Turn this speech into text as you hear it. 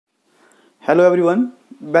Hello everyone,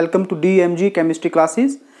 welcome to DMG chemistry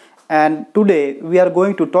classes, and today we are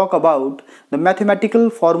going to talk about the mathematical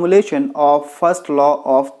formulation of first law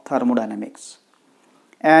of thermodynamics.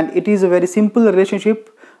 And it is a very simple relationship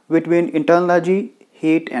between internal energy,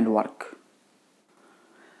 heat and work.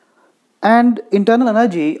 And internal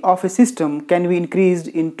energy of a system can be increased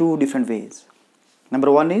in two different ways.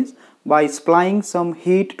 Number one is by supplying some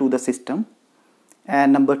heat to the system,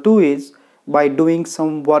 and number two is by doing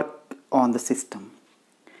some work on the system.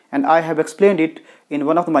 And I have explained it in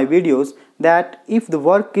one of my videos that if the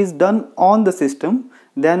work is done on the system,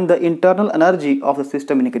 then the internal energy of the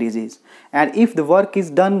system increases, and if the work is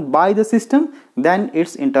done by the system, then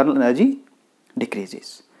its internal energy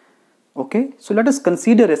decreases. Okay, so let us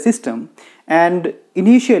consider a system, and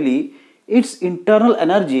initially its internal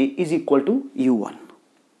energy is equal to U1,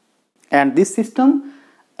 and this system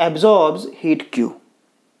absorbs heat Q.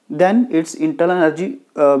 Then its internal energy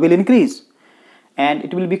will increase and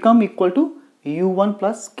it will become equal to U1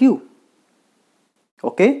 plus Q.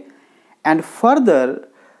 Okay, and further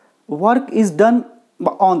work is done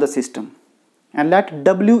on the system, and let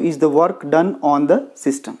W is the work done on the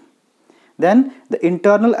system. Then the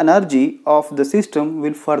internal energy of the system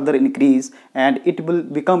will further increase and it will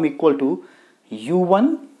become equal to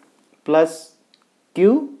U1 plus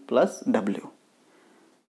Q plus W,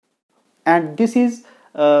 and this is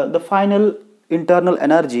the final internal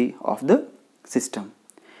energy of the system.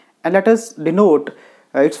 And let us denote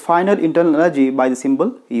its final internal energy by the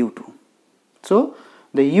symbol U2. So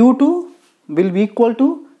the U2 will be equal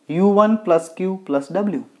to U1 plus Q plus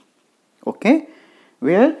W. Okay,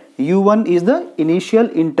 where U1 is the initial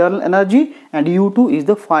internal energy and U2 is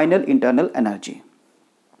the final internal energy.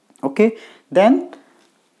 Okay, then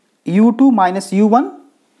U2 minus U1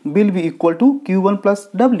 will be equal to Q1 plus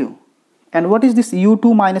W. And what is this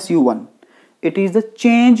U2 minus U1? It is the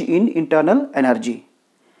change in internal energy.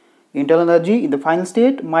 Internal energy in the final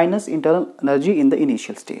state minus internal energy in the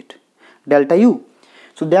initial state. Delta U.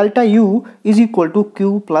 So delta U is equal to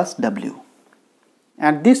Q plus W.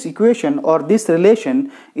 And this equation or this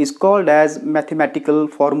relation is called as mathematical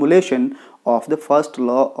formulation of the first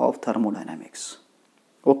law of thermodynamics.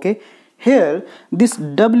 Okay. Here this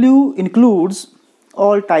W includes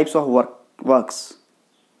all types of works.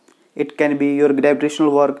 It can be your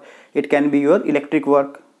gravitational work, it can be your electric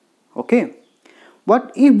work. Okay,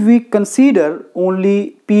 what if we consider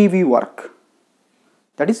only PV work,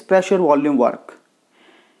 that is pressure volume work?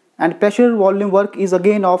 And pressure volume work is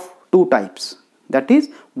again of two types, that is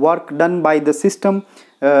work done by the system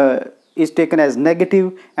is taken as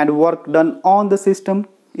negative and work done on the system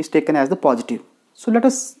is taken as the positive. So let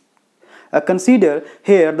us consider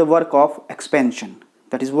here the work of expansion,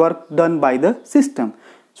 that is work done by the system.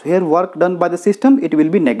 So here work done by the system, it will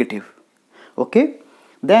be negative. Okay,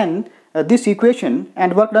 then this equation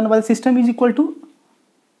and work done by the system is equal to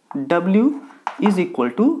W is equal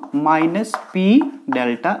to minus P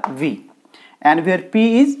delta V, and where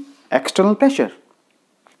P is external pressure.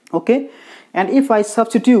 Okay, and if I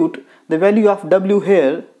substitute the value of W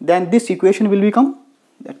here, then this equation will become,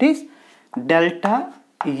 that is delta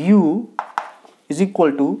U is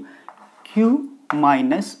equal to Q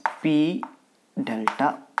minus P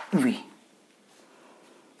delta V.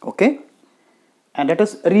 Okay, and let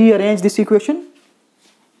us rearrange this equation.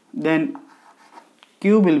 Then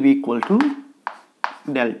Q will be equal to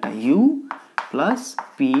delta U plus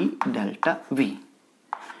P delta V.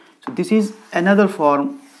 So this is another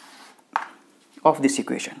form of this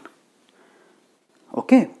equation.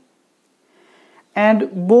 Okay,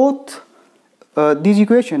 and both these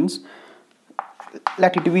equations,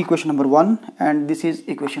 let it be equation number 1 and this is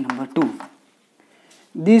equation number 2.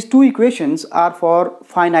 These two equations are for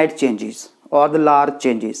finite changes or the large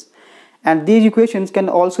changes, and these equations can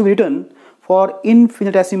also be written for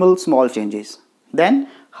infinitesimal small changes. Then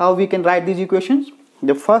how we can write these equations?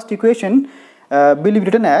 The first equation will be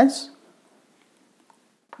written as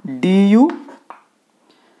du,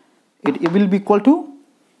 it will be equal to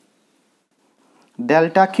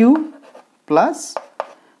delta Q plus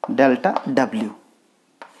delta W,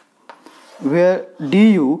 where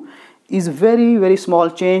du is very small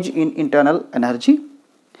change in internal energy,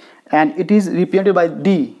 and it is represented by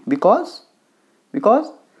D because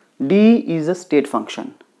D is a state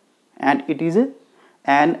function and it is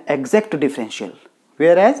an exact differential,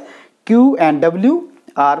 whereas Q and W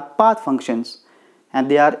are path functions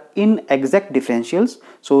and they are inexact differentials,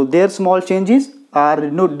 so their small changes are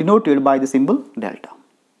denoted by the symbol delta.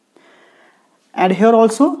 And here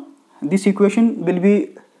also this equation will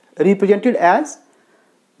be represented as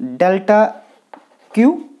delta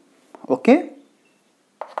Q, okay,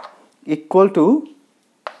 equal to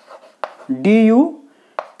du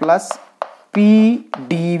plus P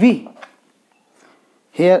dV.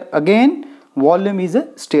 Here again volume is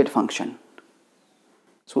a state function,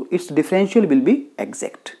 so its differential will be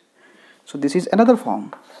exact. So this is another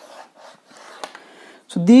form.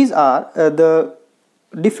 So these are the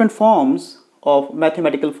different forms of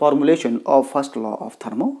mathematical formulation of first law of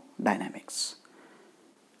thermodynamics.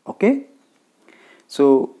 Okay,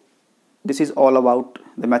 so this is all about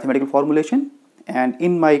the mathematical formulation, and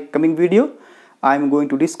in my coming video I am going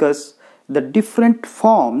to discuss the different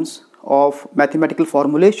forms of mathematical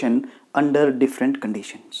formulation under different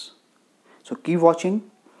conditions. So keep watching.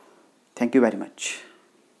 Thank you very much.